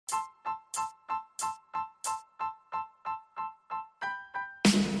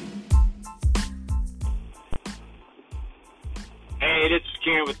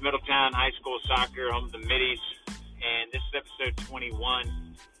Kieran with Middletown High School Soccer, home of the Middies, and this is episode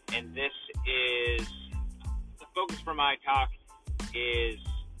 21, and this is, the focus for my talk is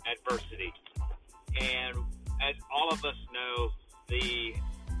adversity. And as all of us know, the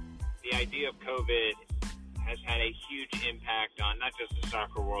idea of COVID has had a huge impact on not just the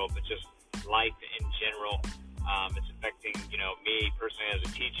soccer world, but just life in general. It's affecting, me personally as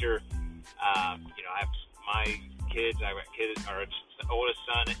a teacher. I have my kids. I've got kids, our oldest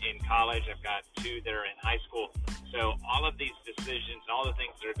son in college. I've got two that are in high school. So all of these decisions, all the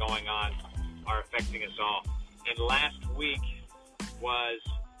things that are going on are affecting us all. And last week was,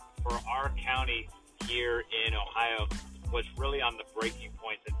 for our county here in Ohio, was really on the breaking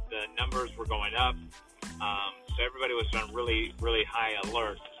point. The numbers were going up. So everybody was on really, really high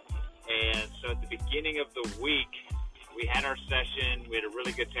alert. And so at the beginning of the week, we had our session. We had a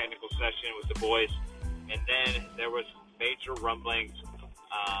really good technical session with the boys. And then there was major rumblings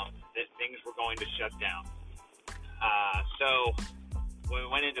that things were going to shut down. So when we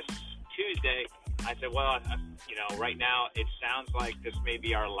went into Tuesday, I said, well, right now it sounds like this may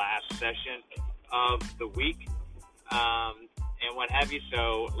be our last session of the week and what have you.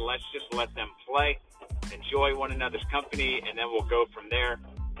 So let's just let them play, enjoy one another's company, and then we'll go from there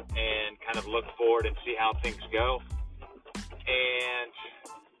and kind of look forward and see how things go. And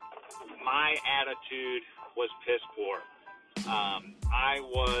my attitude was piss poor. I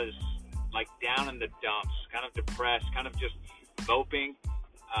was like down in the dumps, kind of depressed, kind of just moping.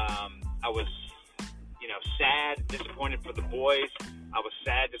 I was, sad, disappointed for the boys. I was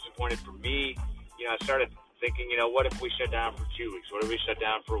sad, disappointed for me. I started thinking, what if we shut down for 2 weeks? What if we shut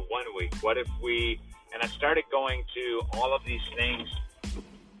down for 1 week? What if we, and I started going to all of these things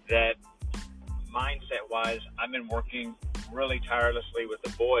that mindset-wise, I've been working really tirelessly with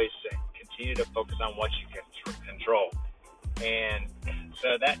the boys to continue to focus on what you can control. And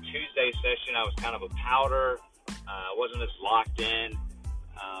so that Tuesday session, I was kind of a powder. I wasn't as locked in,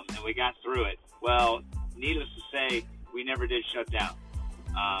 and we got through it. Well, needless to say, we never did shut down.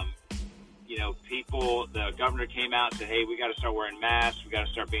 The governor came out and said, hey, we got to start wearing masks. We got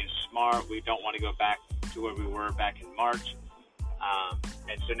to start being smart. We don't want to go back to where we were back in March.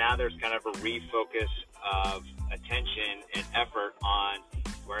 And so now there's kind of a refocus of attention and effort on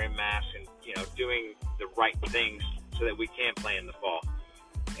wearing masks and, doing the right things so that we can play in the fall.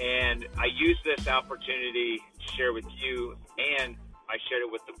 And I used this opportunity to share with you, and I shared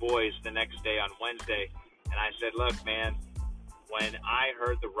it with the boys the next day on Wednesday. And I said, look, man, when I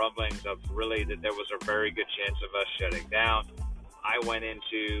heard the rumblings of really that there was a very good chance of us shutting down, I went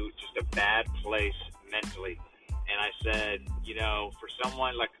into just a bad place mentally. And I said, for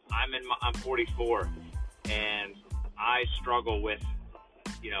someone like I'm 44, and I struggle with,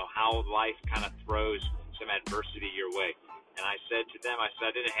 how life kind of throws some adversity your way. And I said to them, I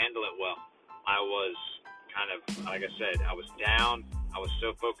didn't handle it well. I was kind of, like I said, I was down. I was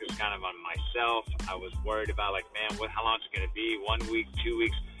so focused kind of on myself. I was worried about how long it's going to be, 1 week, 2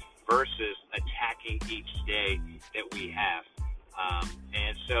 weeks, versus attacking each day that we have.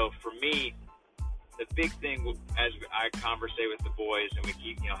 And so for me, the big thing as I conversate with the boys and we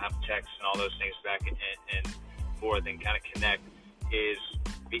keep, have texts and all those things back and forth and kind of connect is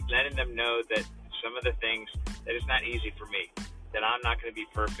letting them know that some of the things that it's not easy for me, that I'm not going to be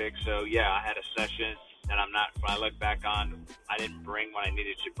perfect. So yeah, I had a session that when I look back on, I didn't bring what I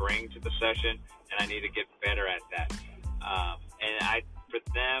needed to bring to the session, and I need to get better at that. For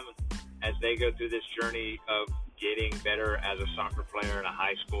them, as they go through this journey of getting better as a soccer player and a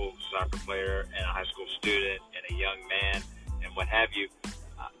high school soccer player and a high school student and a young man and what have you,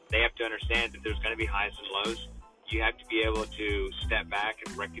 they have to understand that there's going to be highs and lows. You have to be able to step back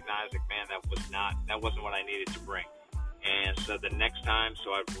and recognize that wasn't what I needed to bring. And so the next time,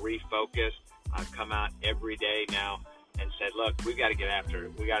 I've refocused. I've come out every day now and said, look, we've got to get after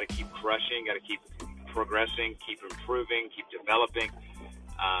it. We got to keep crushing, got to keep progressing, keep improving, keep developing.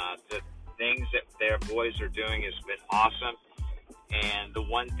 The things that their boys are doing has been awesome. And the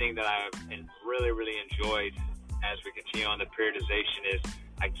one thing that I've really, really enjoyed as we continue on the periodization is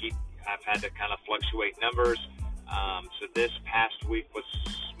I've had to kind of fluctuate numbers. So this past week was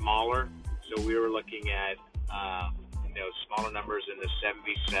smaller. So we were looking at, smaller numbers in the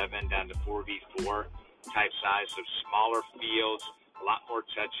 7v7 down to 4v4 type size. So smaller fields, a lot more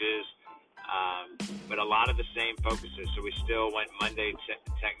touches, but a lot of the same focuses. So we still went Monday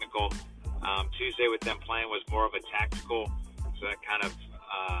technical. Tuesday with them playing was more of a tactical. So that kind of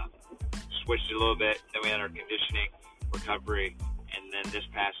switched it a little bit. Then we had our conditioning, recovery, and then this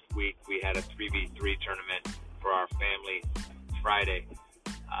past week we had a 3v3 tournament for our family Friday.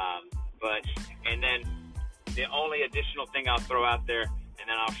 And then the only additional thing I'll throw out there, and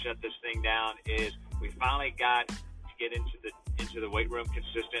then I'll shut this thing down, is we finally got to get into the weight room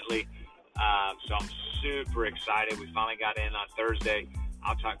consistently. So I'm super excited. We finally got in on Thursday.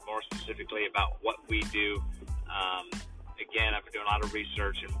 I'll talk more specifically about what we do. Again, I've been doing a lot of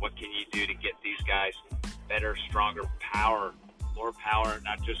research and what can you do to get these guys better, stronger, more power,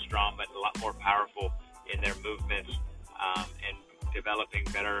 not just strong, but a lot more powerful in their movements, and developing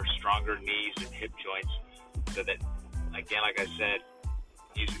better, stronger knees and hip joints, so that, again, like I said,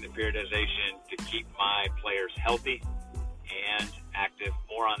 using the periodization to keep my players healthy and active.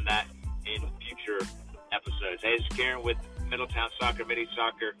 More on that in future episodes. Hey, it's Karen with Middletown Soccer, Midi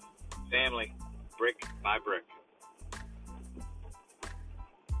Soccer family, brick by brick.